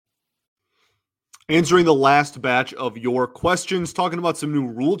answering the last batch of your questions, talking about some new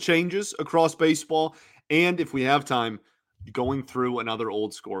rule changes across baseball, and if we have time, going through another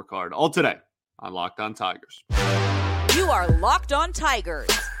old scorecard. All today on Locked On Tigers. You are Locked On Tigers,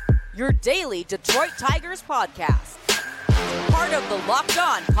 your daily Detroit Tigers podcast. Part of the Locked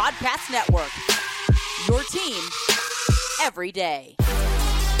On Podcast Network, your team every day.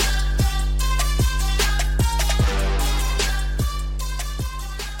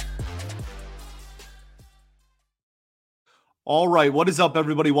 All right, what is up,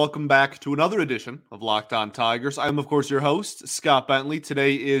 everybody? Welcome back to another edition of Locked On Tigers. I'm, of course, your host, Scott Bentley.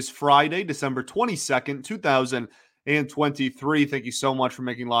 Today is Friday, December 22nd, 2023. Thank you so much for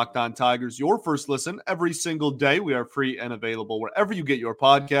making Locked On Tigers your first listen every single day. We are free and available wherever you get your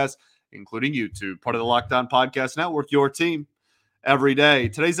podcasts, including YouTube, part of the Locked On Podcast Network, your team every day.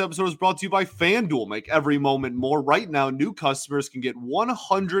 Today's episode is brought to you by FanDuel. Make every moment more. Right now, new customers can get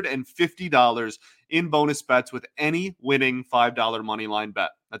 $150 in bonus bets with any winning $5 moneyline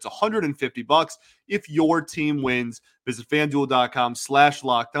bet. That's $150 if your team wins. Visit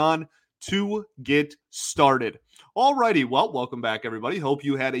FanDuel.com/lockedon to get started. Alrighty, well, welcome back, everybody. Hope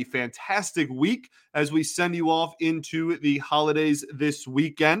you had a fantastic week as we send you off into the holidays this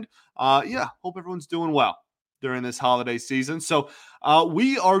weekend. Hope everyone's doing well during this holiday season. So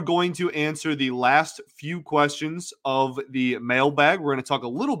we are going to answer the last few questions of the mailbag. We're going to talk a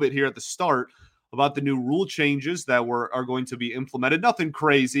little bit here at the start about the new rule changes that are going to be implemented. Nothing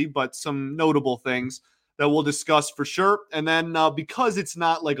crazy, but some notable things that we'll discuss for sure. And then because it's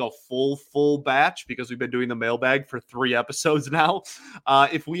not like a full batch, because we've been doing the mailbag for 3 episodes now,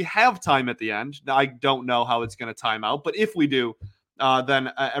 if we have time at the end, I don't know how it's going to time out, but if we do,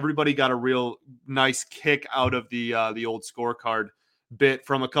 then everybody got a real nice kick out of the old scorecard bit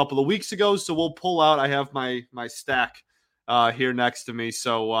from a couple of weeks ago. So we'll pull out. I have my stack here next to me.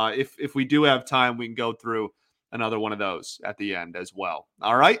 So if we do have time, we can go through another one of those at the end as well.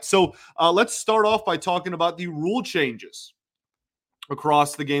 All right. So let's start off by talking about the rule changes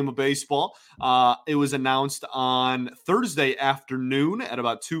across the game of baseball. It was announced on Thursday afternoon at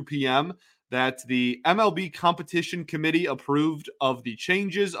about 2 p.m. that the MLB Competition Committee approved of the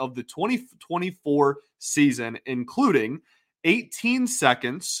changes of the 2024 season, including 18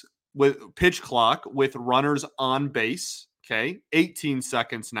 seconds with pitch clock with runners on base. Okay, 18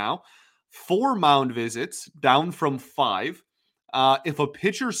 seconds now. 4 mound visits, down from 5. If a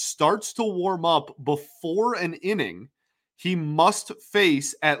pitcher starts to warm up before an inning, he must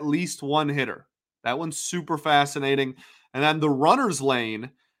face at least one hitter. That one's super fascinating. And then the runner's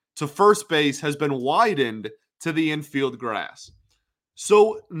lane to first base has been widened to the infield grass.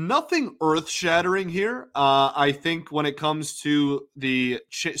 So nothing earth-shattering here. I think when it comes to the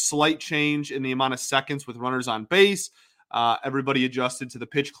slight change in the amount of seconds with runners on base, everybody adjusted to the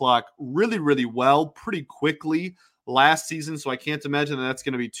pitch clock really, really well, pretty quickly last season. So I can't imagine that that's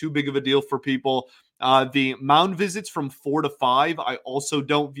going to be too big of a deal for people. The mound visits from 4 to 5, I also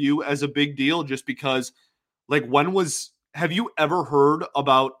don't view as a big deal, just because, like, have you ever heard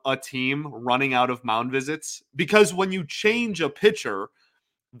about a team running out of mound visits? Because when you change a pitcher,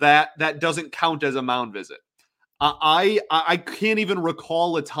 that doesn't count as a mound visit. I can't even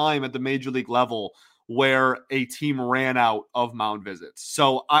recall a time at the major league level where a team ran out of mound visits.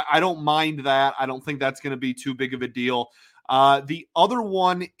 So I don't mind that. I don't think that's going to be too big of a deal. The other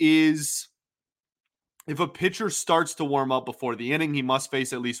one is, if a pitcher starts to warm up before the inning, he must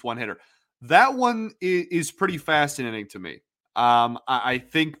face at least one hitter. That one is pretty fascinating to me. I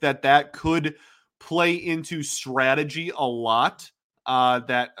think that could play into strategy a lot.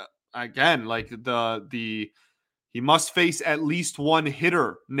 Again, like he must face at least one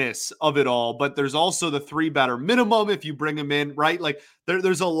hitterness of it all, but there's also the 3 batter minimum if you bring him in, right? Like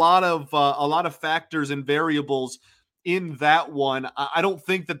there's a lot of factors and variables in that one. I don't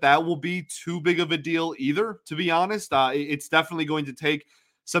think that will be too big of a deal either, to be honest. It's definitely going to take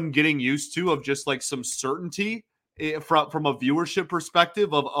some getting used to, of just like some certainty from a viewership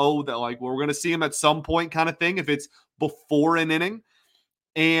perspective of, that like we're going to see him at some point kind of thing if it's before an inning.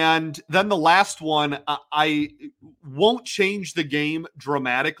 And then the last one, I won't change the game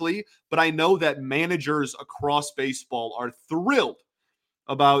dramatically, but I know that managers across baseball are thrilled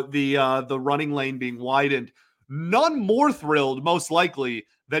about the running lane being widened. None more thrilled, most likely,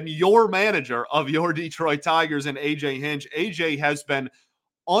 than your manager of your Detroit Tigers and AJ Hinch. AJ has been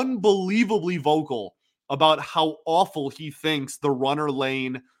unbelievably vocal about how awful he thinks the runner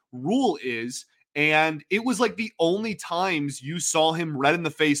lane rule is. And it was like the only times you saw him red in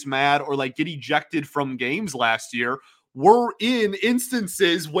the face mad or like get ejected from games last year were in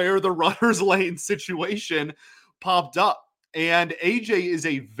instances where the runner's lane situation popped up. And AJ is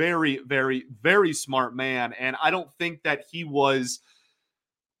a very, very, very smart man. And I don't think that he was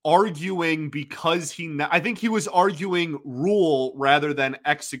arguing because I think he was arguing rule rather than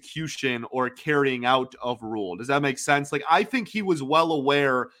execution or carrying out of rule. Does that make sense? Like, I think he was well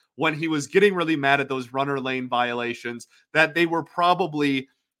aware when he was getting really mad at those runner lane violations that they were probably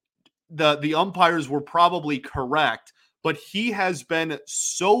the umpires were probably correct, but he has been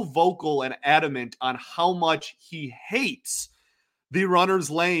so vocal and adamant on how much he hates the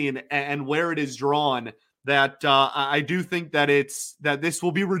runner's lane and where it is drawn that I do think that this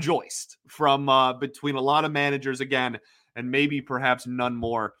will be rejoiced from between a lot of managers again, and maybe perhaps none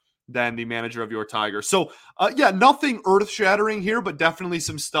more than the manager of your Tigers. So yeah, nothing earth shattering here, but definitely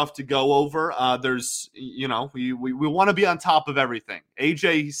some stuff to go over. There's, we want to be on top of everything.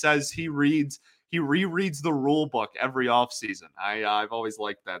 AJ, he says he rereads the rule book every offseason. I've always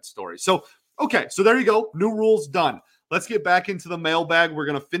liked that story. So, okay, so there you go. New rules done. Let's get back into the mailbag. We're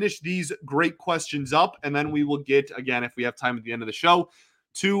going to finish these great questions up, and then we will get, again, if we have time at the end of the show,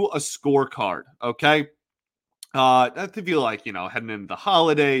 to a scorecard, okay? I feel like, heading into the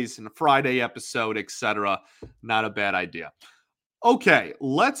holidays and a Friday episode, etc., not a bad idea. Okay,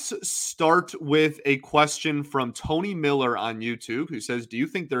 let's start with a question from Tony Miller on YouTube, who says, do you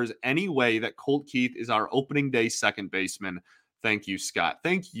think there's any way that Colt Keith is our opening day second baseman? Thank you, Scott.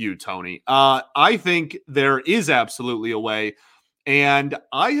 Thank you, Tony. I think there is absolutely a way. And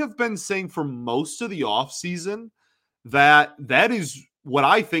I have been saying for most of the offseason that is what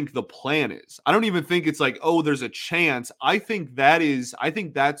I think the plan is. I don't even think it's like, oh, there's a chance. I think that's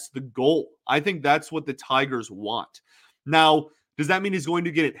the goal. I think that's what the Tigers want. Now, does that mean he's going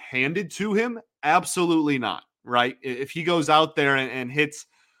to get it handed to him? Absolutely not, right? If he goes out there and hits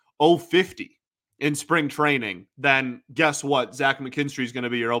 050 in spring training, then guess what? Zach McKinstry is going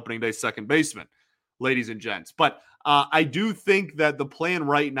to be your opening day second baseman, ladies and gents. But I do think that the plan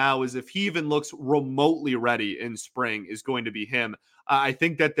right now is if he even looks remotely ready in spring is going to be him. I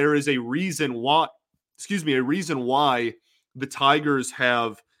think that there is a reason why the Tigers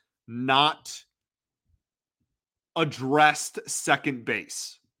have not addressed second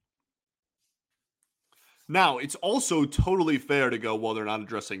base. Now, it's also totally fair to go, well, they're not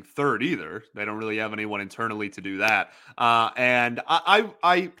addressing third either. They don't really have anyone internally to do that. And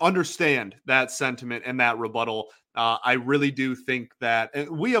I understand that sentiment and that rebuttal. I really do think that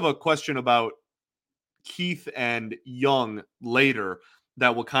we have a question about Keith and Young later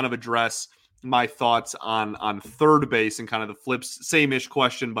that will kind of address my thoughts on third base and kind of the flips, same-ish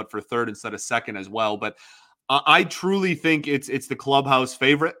question, but for third instead of second as well. But I truly think it's the clubhouse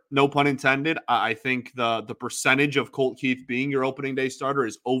favorite, no pun intended. I think the percentage of Colt Keith being your opening day starter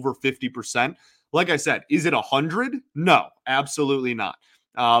is over 50%. Like I said, is it 100? No, absolutely not.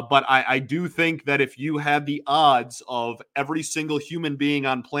 But I do think that if you had the odds of every single human being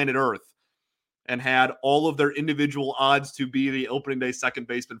on planet Earth and had all of their individual odds to be the opening day second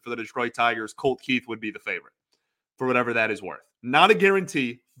baseman for the Detroit Tigers, Colt Keith would be the favorite for whatever that is worth. Not a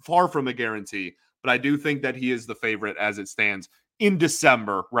guarantee, far from a guarantee, but I do think that he is the favorite as it stands in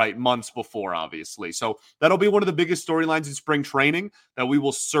December, right? Months before, obviously. So that'll be one of the biggest storylines in spring training that we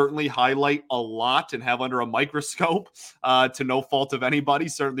will certainly highlight a lot and have under a microscope to no fault of anybody,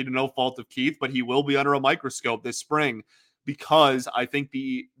 certainly to no fault of Keith, but he will be under a microscope this spring because I think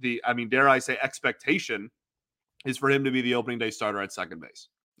dare I say expectation is for him to be the opening day starter at second base.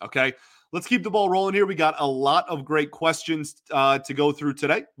 Okay. Let's keep the ball rolling here. We got a lot of great questions to go through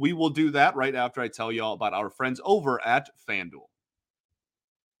today. We will do that right after I tell you all about our friends over at FanDuel.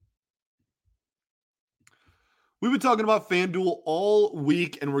 We've been talking about FanDuel all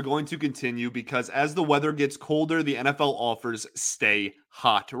week, and we're going to continue because as the weather gets colder, the NFL offers stay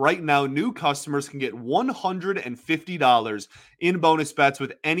hot. Right now, new customers can get $150 in bonus bets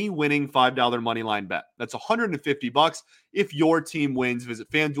with any winning $5 moneyline bet. That's $150 if your team wins. Visit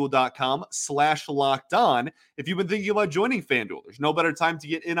FanDuel.com/lockedon if you've been thinking about joining FanDuel. There's no better time to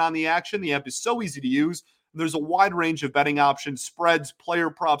get in on the action. The app is so easy to use. There's a wide range of betting options, spreads,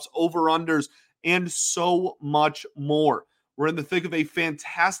 player props, over-unders, and so much more. We're in the thick of a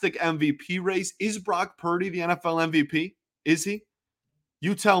fantastic MVP race. Is Brock Purdy the NFL MVP? Is he?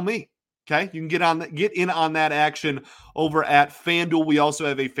 You tell me. Okay, you can get in on that action over at FanDuel. We also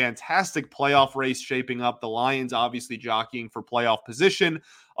have a fantastic playoff race shaping up. The Lions obviously jockeying for playoff position.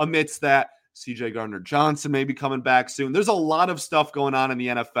 Amidst that, CJ Gardner-Johnson may be coming back soon. There's a lot of stuff going on in the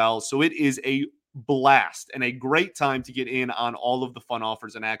NFL, so it is a blast and a great time to get in on all of the fun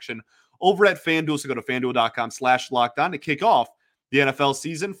offers and action over at FanDuel. So go to FanDuel.com/lockedon to kick off the NFL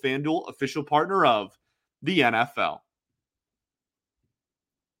season. FanDuel, official partner of the NFL.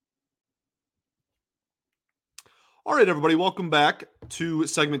 All right, everybody, welcome back to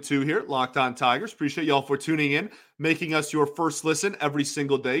segment 2 here, Locked On Tigers. Appreciate y'all for tuning in, making us your first listen every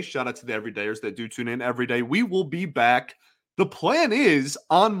single day. Shout out to the everydayers that do tune in every day. We will be back. The plan is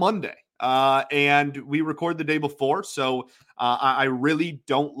on Monday, and we record the day before, so I really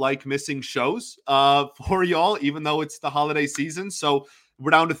don't like missing shows for y'all, even though it's the holiday season. So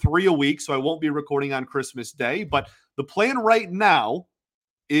we're down to 3 a week, so I won't be recording on Christmas Day. But the plan right now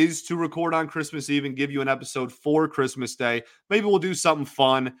is to record on Christmas Eve and give you an episode for Christmas Day. Maybe we'll do something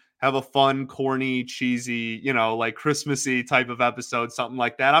fun, have a fun, corny, cheesy, like Christmassy type of episode, something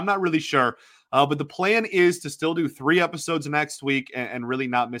like that. I'm not really sure. But the plan is to still do 3 episodes next week and really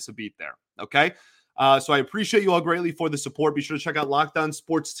not miss a beat there. Okay. So I appreciate you all greatly for the support. Be sure to check out Locked On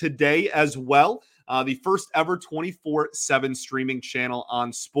Sports today as well. The first ever 24/7 streaming channel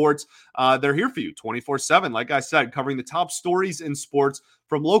on sports. They're here for you 24/7. Like I said, covering the top stories in sports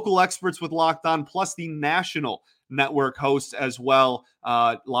from local experts with Locked On, plus the national network hosts as well.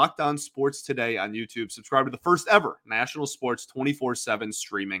 Locked On Sports Today on YouTube. Subscribe to the first ever national sports 24/7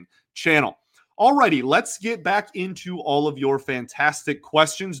 streaming channel. Alrighty, let's get back into all of your fantastic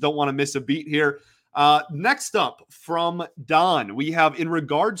questions. Don't want to miss a beat here. Next up from Don, we have, in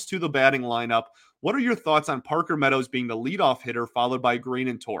regards to the batting lineup, what are your thoughts on Parker Meadows being the leadoff hitter, followed by Green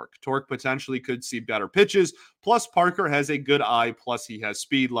and Torque? Torque potentially could see better pitches, plus Parker has a good eye, plus he has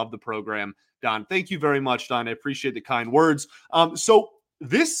speed. Love the program, Don. Thank you very much, Don. I appreciate the kind words. So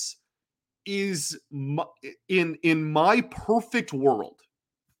this is in my perfect world,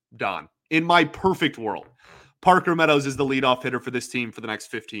 Don. In my perfect world, Parker Meadows is the leadoff hitter for this team for the next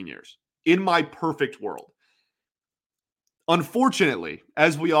 15 years. In my perfect world. Unfortunately,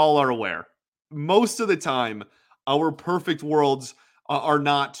 as we all are aware, most of the time, our perfect worlds are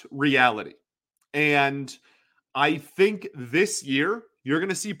not reality. And I think this year, you're going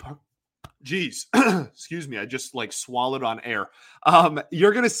to see, excuse me, I just swallowed on air.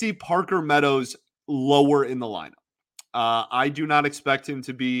 You're going to see Parker Meadows lower in the lineup. I do not expect him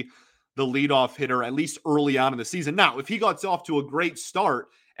to be the leadoff hitter, at least early on in the season. Now, if he got off to a great start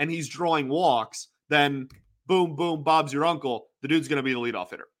and he's drawing walks, then boom, boom, Bob's your uncle. The dude's going to be the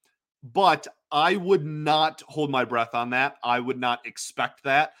leadoff hitter. But I would not hold my breath on that. I would not expect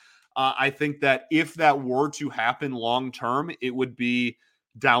that. I think that if that were to happen long term, it would be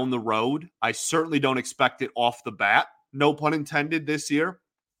down the road. I certainly don't expect it off the bat. No pun intended this year.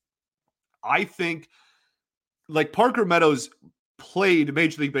 I think Parker Meadows played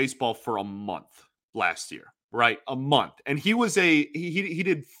Major League Baseball for a month last year, right? A month. And he was he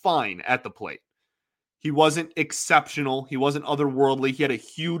did fine at the plate. He wasn't exceptional. He wasn't otherworldly. He had a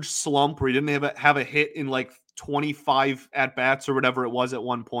huge slump where he didn't have a hit in 25 at-bats or whatever it was at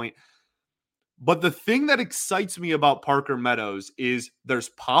one point. But the thing that excites me about Parker Meadows is there's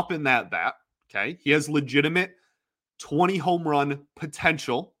pop in that bat, okay? He has legitimate 20 home run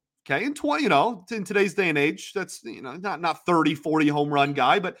potential, okay? And 20, in today's day and age, that's, not 30, 40 home run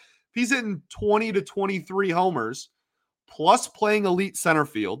guy, but if he's hitting 20 to 23 homers, plus playing elite center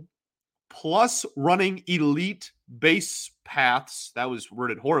field, plus running elite base paths, that was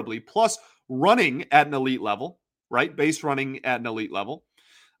worded horribly, plus running at an elite level, right? Base running at an elite level.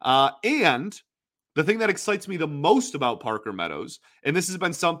 And the thing that excites me the most about Parker Meadows, and this has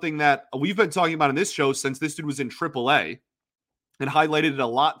been something that we've been talking about in this show since this dude was in AAA and highlighted it a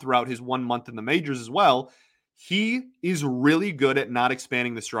lot throughout his 1 month in the majors as well, he is really good at not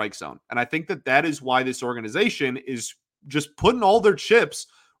expanding the strike zone. And I think that is why this organization is just putting all their chips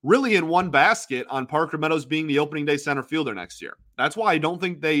really in one basket on Parker Meadows being the opening day center fielder next year. That's why I don't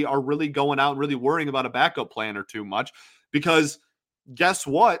think they are really going out and really worrying about a backup plan or too much, because guess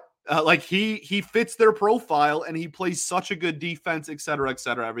what? He fits their profile and he plays such a good defense, et cetera,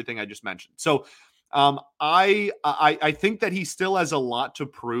 everything I just mentioned. So I think that he still has a lot to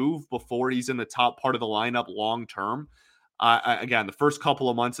prove before he's in the top part of the lineup long term. Again, the first couple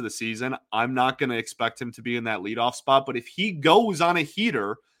of months of the season, I'm not going to expect him to be in that leadoff spot. But if he goes on a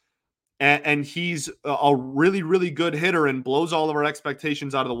heater and he's a really, really good hitter and blows all of our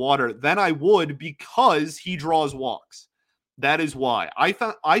expectations out of the water, then I would, because he draws walks. That is why.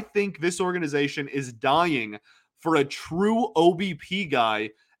 I think this organization is dying for a true OBP guy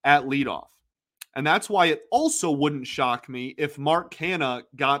at leadoff. And that's why it also wouldn't shock me if Mark Canha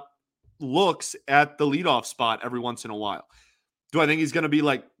got looks at the leadoff spot every once in a while. Do I think he's going to be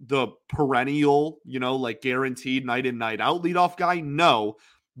the perennial, guaranteed night in, night out leadoff guy? No.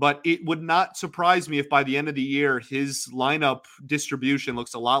 But it would not surprise me if by the end of the year, his lineup distribution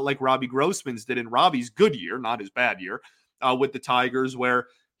looks a lot like Robbie Grossman's did in Robbie's good year, not his bad year, with the Tigers, where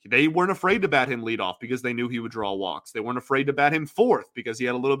they weren't afraid to bat him leadoff because they knew he would draw walks. They weren't afraid to bat him fourth because he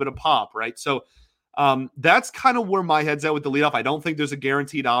had a little bit of pop, right? So That's kind of where my head's at with the leadoff. I don't think there's a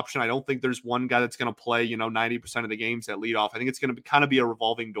guaranteed option. I don't think there's one guy that's going to play, 90% of the games at leadoff. I think it's going to kind of be a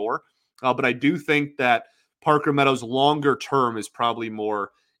revolving door. But I do think that Parker Meadows' longer term is probably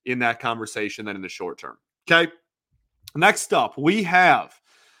more in that conversation than in the short term. Okay. Next up, we have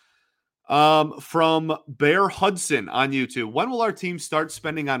from Bear Hudson on YouTube. When will our team start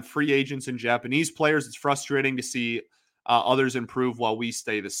spending on free agents and Japanese players? It's frustrating to see others improve while we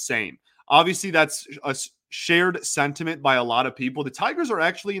stay the same. Obviously, that's a shared sentiment by a lot of people. The Tigers are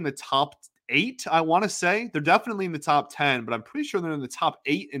actually in the top 8, I want to say. They're definitely in the top 10, but I'm pretty sure they're in the top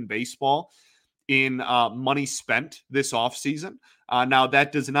 8 in baseball in money spent this offseason. Now,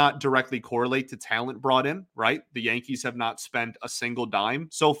 that does not directly correlate to talent brought in, right? The Yankees have not spent a single dime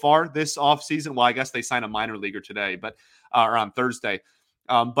so far this offseason. Well, I guess they signed a minor leaguer today, or on Thursday.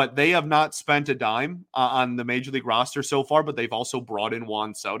 But they have not spent a dime on the major league roster so far, but they've also brought in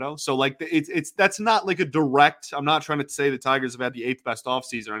Juan Soto. So like that's not like a direct, I'm not trying to say the Tigers have had the 8th best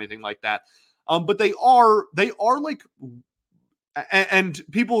offseason or anything like that. But they are like, and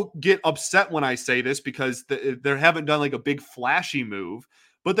people get upset when I say this because they haven't done like a big flashy move,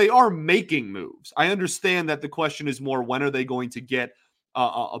 but they are making moves. I understand that the question is more, when are they going to get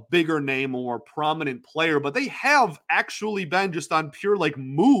a bigger name, a more prominent player, but they have actually been just on pure like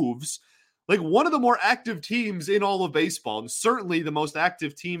moves, like one of the more active teams in all of baseball, and certainly the most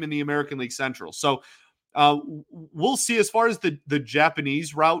active team in the American League Central. So we'll see. As far as the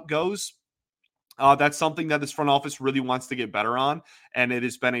Japanese route goes, that's something that this front office really wants to get better on, and it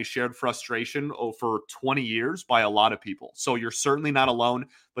has been a shared frustration for 20 years by a lot of people. So you're certainly not alone,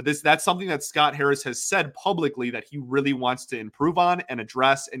 but that's something that Scott Harris has said publicly that he really wants to improve on and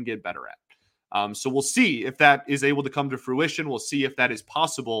address and get better at. So we'll see if that is able to come to fruition. We'll see if that is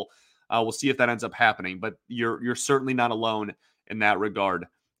possible. We'll see if that ends up happening, but you're certainly not alone in that regard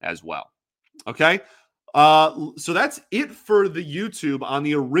as well. Okay. So that's it for the YouTube on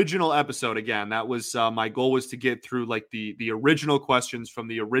the original episode. Again, that was my goal, was to get through like the original questions from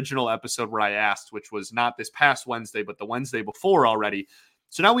the original episode where I asked, which was not this past Wednesday, but the Wednesday before already.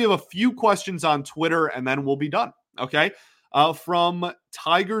 So now we have a few questions on Twitter and then we'll be done. Okay. From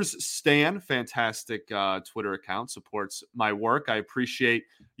Tigers Stan, fantastic Twitter account, supports my work. I appreciate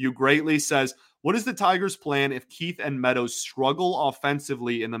you greatly. Says, what is the Tigers' plan if Keith and Meadows struggle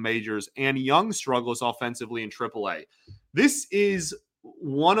offensively in the majors and Young struggles offensively in AAA? This is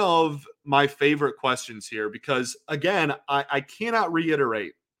one of my favorite questions here because, again, I cannot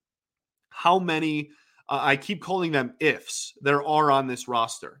reiterate how many, I keep calling them ifs, there are on this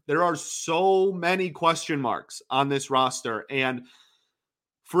roster. There are so many question marks on this roster. And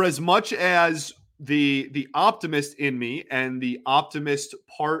for as much as the optimist in me and the optimistic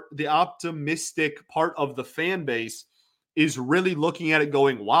part of the fan base is really looking at it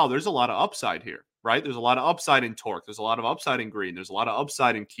going, wow, there's a lot of upside here, right? There's a lot of upside in Torque. There's a lot of upside in Green. There's a lot of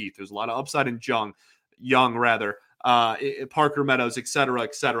upside in Keith. There's a lot of upside in Young, Parker Meadows, et cetera,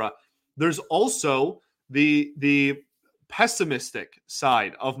 et cetera. There's also the pessimistic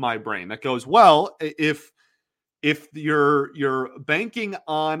side of my brain that goes, well, if you're banking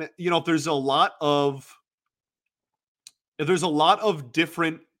on, if there's a lot of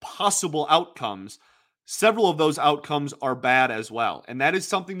different possible outcomes, several of those outcomes are bad as well. And that is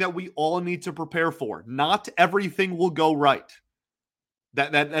something that we all need to prepare for. Not everything will go right.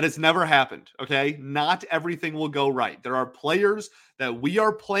 That has never happened. Okay. Not everything will go right. There are players that we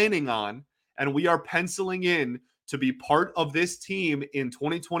are planning on and we are penciling in to be part of this team in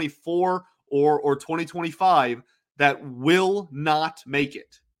 2024 or 2025 that will not make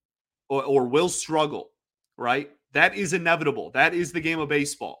it or will struggle, right? That is inevitable. That is the game of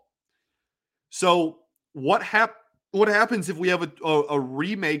baseball. So what happens if we have a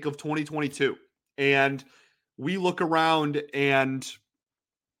remake of 2022 and we look around and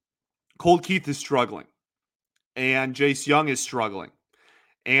Colt Keith is struggling and Jace Young is struggling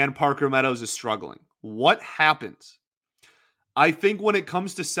and Parker Meadows is struggling? What happens? I think when it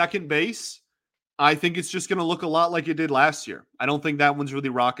comes to second base, I think it's just going to look a lot like it did last year. I don't think that one's really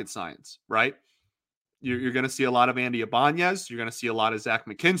rocket science, right? You're going to see a lot of Andy Ibanez. You're going to see a lot of Zach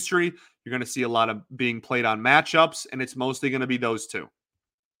McKinstry. You're going to see a lot of being played on matchups, and it's mostly going to be those two.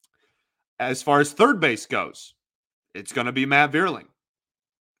 As far as third base goes, it's going to be Matt Vierling.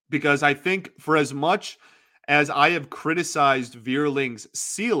 Because I think for as much as I have criticized Vierling's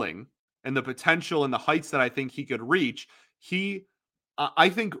ceiling and the potential and the heights that I think he could reach, he, I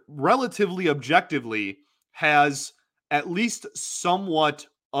think relatively objectively, has at least somewhat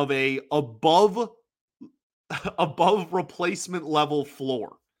of a above replacement level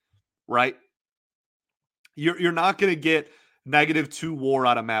floor, right? You're not going to get -2 WAR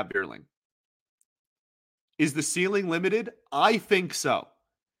out of Matt Vierling. Is the ceiling limited? I think so.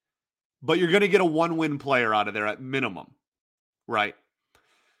 But you're going to get a one-win player out of there at minimum, right?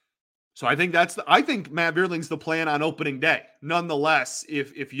 So I think I think Matt Vierling's the plan on opening day. Nonetheless,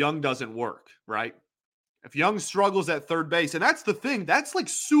 if Young doesn't work, right? If Young struggles at third base, and that's the thing, that's like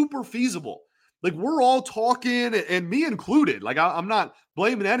super feasible. Like we're all talking, and me included. Like I'm not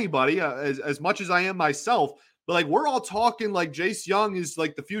blaming anybody as much as I am myself, but like we're all talking like Jace Young is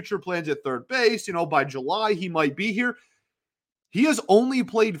like the future plans at third base. You know, by July he might be here. He has only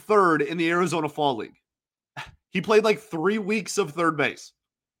played third in the Arizona Fall League. He played like 3 weeks of third base.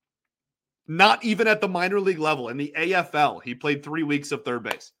 Not even at the minor league level. In the AFL, he played 3 weeks of third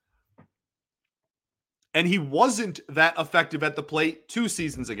base. And he wasn't that effective at the plate 2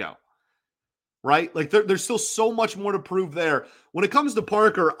 seasons ago, right? Like there's still so much more to prove there. When it comes to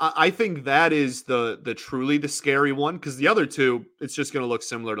Parker, I think that is the truly the scary one, because the other two, it's just going to look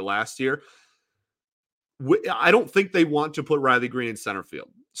similar to last year. I don't think they want to put Riley Green in center field.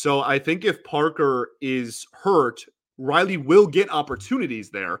 So I think if Parker is hurt, Riley will get opportunities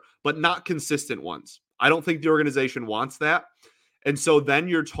there, but not consistent ones. I don't think the organization wants that. And so then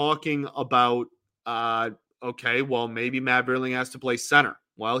you're talking about, okay, well, maybe Matt Vierling has to play center.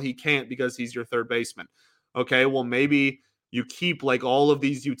 Well, he can't because he's your third baseman. Okay, well, maybe you keep like all of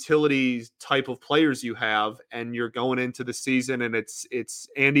these utility type of players you have, and you're going into the season, and it's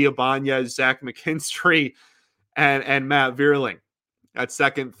Andy Ibanez, Zach McKinstry, and Matt Vierling at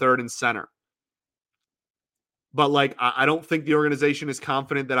second, third, and center. But like, I don't think the organization is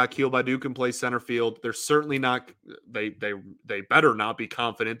confident that Akil Baddoo can play center field. They're certainly not. They better not be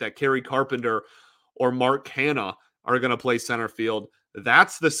confident that Kerry Carpenter or Mark Hanna are going to play center field.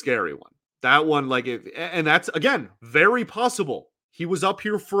 That's the scary one. That one, like, and that's again very possible. He was up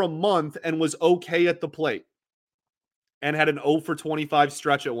here for a month and was okay at the plate, and had an 0 for 25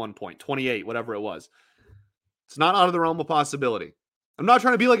 stretch at one point, 28, whatever it was. It's not out of the realm of possibility. I'm not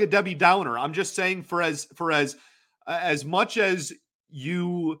trying to be like a Debbie Downer. I'm just saying for as much as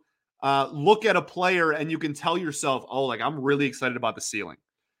you look at a player and you can tell yourself, oh, like I'm really excited about the ceiling.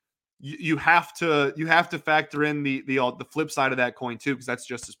 You have to factor in the flip side of that coin too, because that's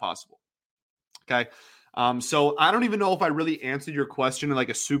just as possible. Okay. So I don't even know if I really answered your question in like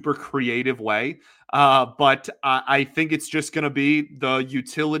a super creative way. But I think it's just going to be the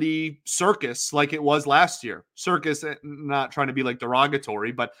utility circus like it was last year. Circus, not trying to be like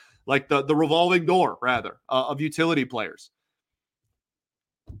derogatory, but like the revolving door rather of utility players.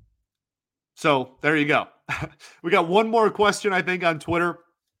 So there you go. We got one more question, I think, on Twitter,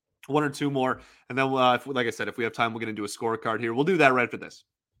 one or two more. And then, like I said, if we have time, we're going to do a scorecard here. We'll do that right after this.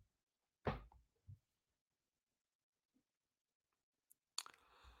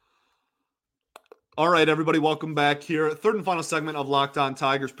 All right, everybody, welcome back here. Third and final segment of Locked On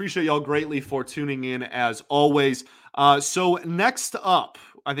Tigers. Appreciate y'all greatly for tuning in as always. So next up,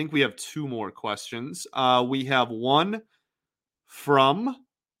 I think we have two more questions. We have one from,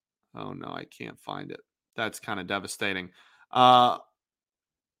 oh no, I can't find it. That's kind of devastating.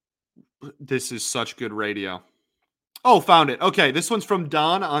 This is such good radio. Oh, found it. Okay, this one's from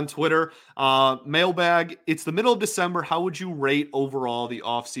Don on Twitter. Mailbag, it's the middle of December. How would you rate overall the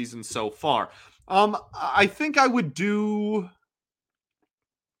offseason so far? I think I would do,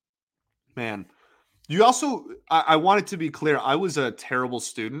 man, you also, I want it to be clear, I was a terrible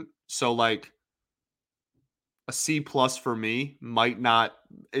student. So like a C+ for me might not,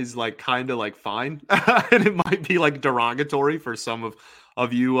 is like kind of like fine. And it might be like derogatory for some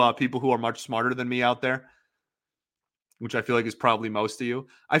of you people who are much smarter than me out there, which I feel like is probably most of you.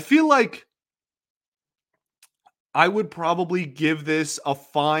 I feel like I would probably give this a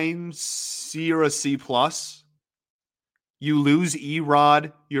fine C or a C+. You lose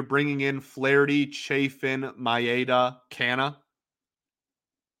Erod. You're bringing in Flaherty, Chafin, Maeda, Canna.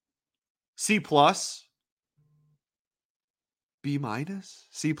 C+. B-,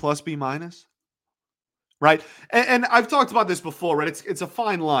 C+, B-. Right? And I've talked about this before, right? It's a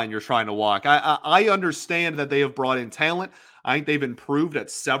fine line you're trying to walk. I understand that they have brought in talent. I think they've improved at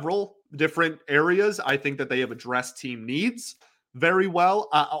several different areas. I think that they have addressed team needs very well.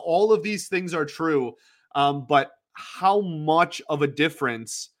 All of these things are true. But how much of a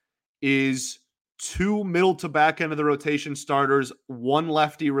difference is 2 middle to back end of the rotation starters, 1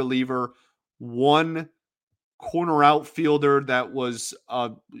 lefty reliever, 1 corner outfielder that was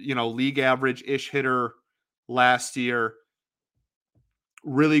league average-ish hitter last year,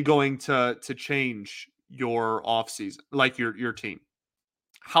 really going to change your offseason, like your team?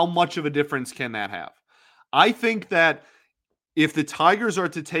 How much of a difference can that have? I think that if the Tigers are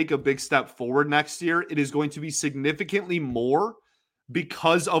to take a big step forward next year, it is going to be significantly more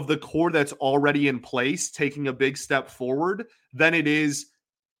because of the core that's already in place taking a big step forward than it is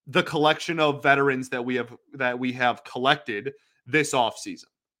the collection of veterans that we have collected this offseason.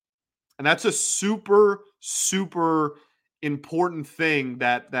 And that's a super, super important thing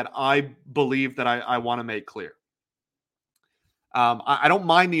that I believe that I want to make clear. I don't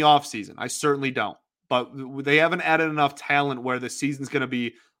mind the offseason. I certainly don't. But they haven't added enough talent where the season's going to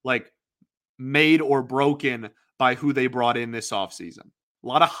be like made or broken by who they brought in this offseason. A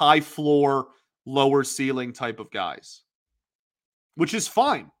lot of high floor, lower ceiling type of guys, which is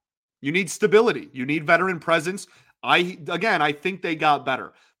fine. You need stability. You need veteran presence. I think they got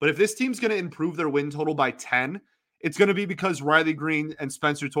better. But if this team's going to improve their win total by 10, it's going to be because Riley Green and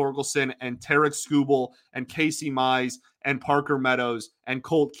Spencer Torkelson and Tarek Skubal and Casey Mize and Parker Meadows and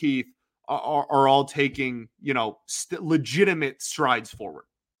Colt Keith are all taking, legitimate strides forward.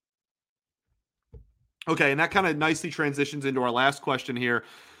 Okay, and that kind of nicely transitions into our last question here,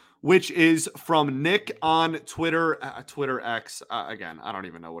 which is from Nick on Twitter, Twitter X. Again, I don't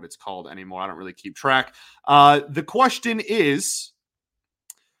even know what it's called anymore. I don't really keep track. The question is,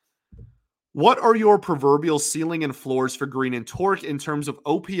 what are your proverbial ceiling and floors for Green and Torque in terms of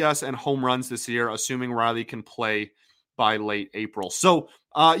OPS and home runs this year, assuming Riley can play by late April? So,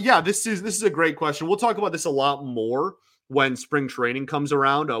 this is a great question. We'll talk about this a lot more when spring training comes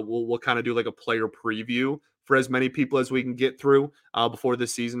around. We'll kind of do like a player preview for as many people as we can get through before the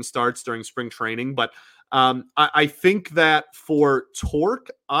season starts during spring training. But I think that for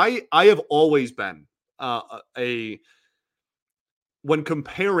Torque, I have always been when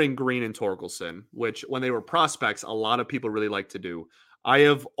comparing Green and Torkelson, which when they were prospects, a lot of people really like to do, I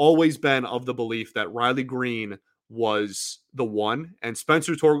have always been of the belief that Riley Green was the one, and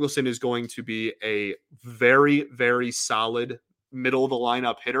Spencer Torkelson is going to be a very, very solid middle of the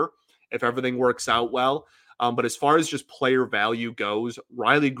lineup hitter if everything works out well. But as far as just player value goes,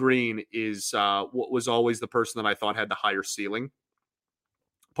 Riley Green is what was always the person that I thought had the higher ceiling.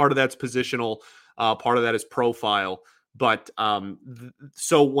 Part of that's positional, part of that is profile. But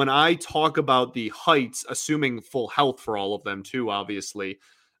so when I talk about the heights, assuming full health for all of them too, obviously,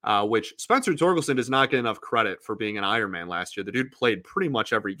 which Spencer Torkelson does not get enough credit for being an Ironman last year. The dude played pretty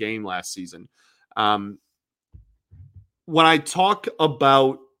much every game last season. When I talk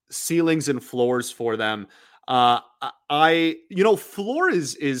about ceilings and floors for them, floor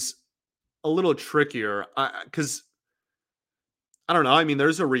is a little trickier because I don't know. I mean,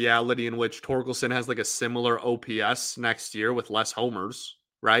 there's a reality in which Torkelson has like a similar OPS next year with less homers,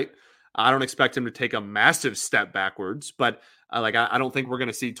 right? I don't expect him to take a massive step backwards, but I don't think we're going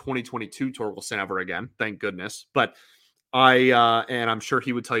to see 2022 Torkelson ever again. Thank goodness. But and I'm sure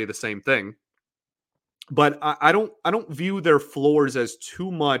he would tell you the same thing. But I don't view their floors as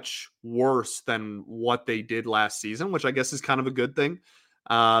too much worse than what they did last season, which I guess is kind of a good thing.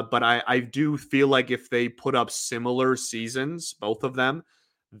 But I do feel like if they put up similar seasons, both of them,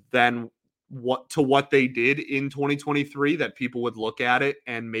 then what they did in 2023, that people would look at it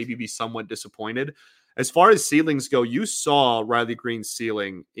and maybe be somewhat disappointed. As far as ceilings go, you saw Riley Green's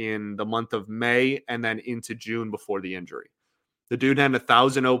ceiling in the month of May and then into June before the injury. The dude had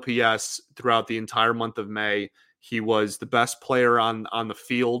 1,000 OPS throughout the entire month of May. He was the best player on the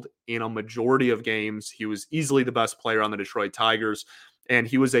field in a majority of games. He was easily the best player on the Detroit Tigers. And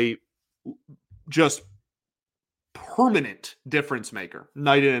he was a just permanent difference maker,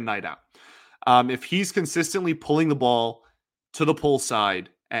 night in and night out. If he's consistently pulling the ball to the pull side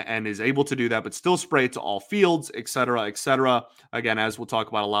and is able to do that, but still spray it to all fields, et cetera, again, as we'll talk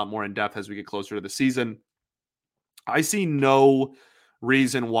about a lot more in depth as we get closer to the season, I see no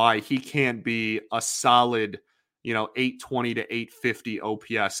reason why he can't be a solid, 820 to 850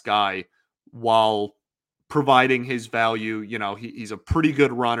 OPS guy while providing his value. He's a pretty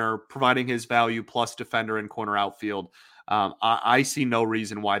good runner, providing his value plus defender and corner outfield. I see no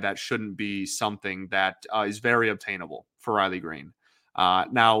reason why that shouldn't be something that is very obtainable for Riley Green.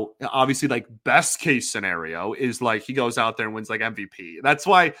 Now, obviously, like best case scenario is like he goes out there and wins like MVP. That's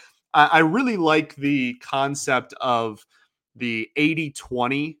why I really like the concept of the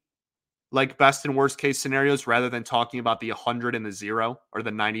 80-20, like best and worst case scenarios, rather than talking about the 100 and the 0 or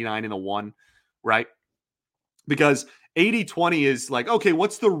the 99 and the 1, right? Because 80-20 is like, okay,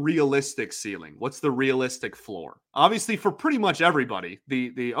 what's the realistic ceiling? What's the realistic floor? Obviously, for pretty much everybody,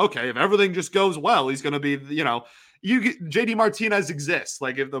 okay, if everything just goes well, he's going to be, JD Martinez exists.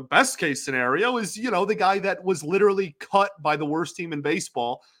 Like if the best case scenario is, the guy that was literally cut by the worst team in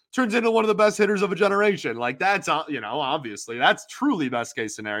baseball turns into one of the best hitters of a generation. Like that's, obviously that's truly best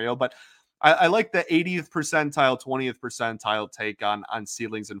case scenario. But I like the 80th percentile, 20th percentile take on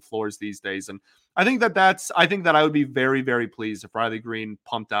ceilings and floors these days. And I think that I would be very, very pleased if Riley Green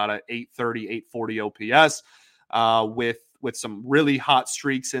pumped out at 830, 840 OPS with some really hot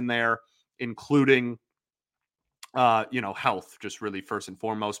streaks in there, including health, just really first and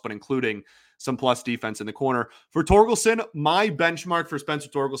foremost, but including some plus defense in the corner. For Torkelson, my benchmark for Spencer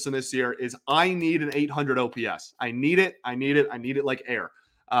Torkelson this year is I need an 800 OPS. I need it like air.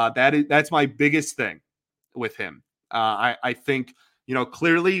 That's my biggest thing with him. I think,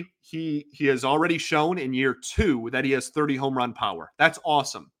 clearly he has already shown in year 2 that he has 30 home run power. That's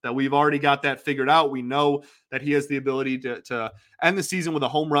awesome that we've already got that figured out. We know that he has the ability to end the season with a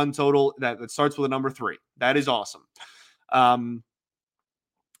home run total that starts with a number 3. That is awesome.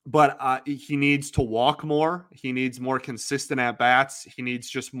 But he needs to walk more. He needs more consistent at bats. He needs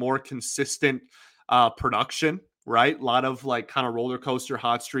just more consistent production, right? A lot of like kind of roller coaster,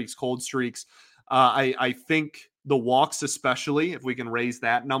 hot streaks, cold streaks. I think the walks, especially if we can raise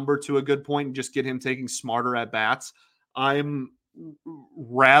that number to a good point and just get him taking smarter at bats, I'm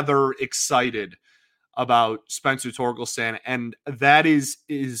rather excited about Spencer Torkelson, and that is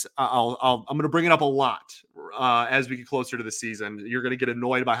I'm going to bring it up a lot as we get closer to the season. You're going to get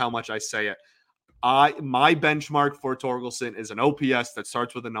annoyed by how much I say it. My benchmark for Torkelson is an OPS that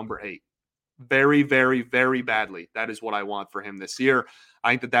starts with a number 8. Very, very, very badly. That is what I want for him this year.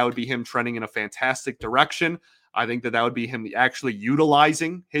 I think that would be him trending in a fantastic direction. I think that would be him actually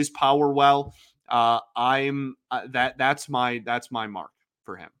utilizing his power well. That's my mark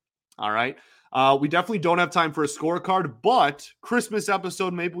for him. All right. We definitely don't have time for a scorecard, but Christmas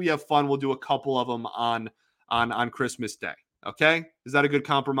episode, maybe we have fun. We'll do a couple of them on Christmas Day. Okay. Is that a good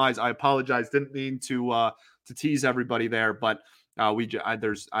compromise? I apologize. Didn't mean to tease everybody there, but I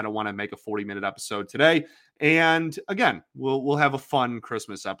don't want to make a 40-minute episode today. And again, we'll have a fun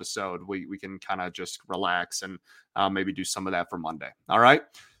Christmas episode. We can kind of just relax and maybe do some of that for Monday. All right.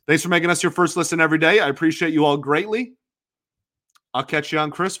 Thanks for making us your first listen every day. I appreciate you all greatly. I'll catch you on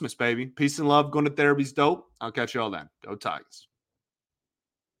Christmas, baby. Peace and love. Going to therapy's dope. I'll catch you all then. Go Tigers.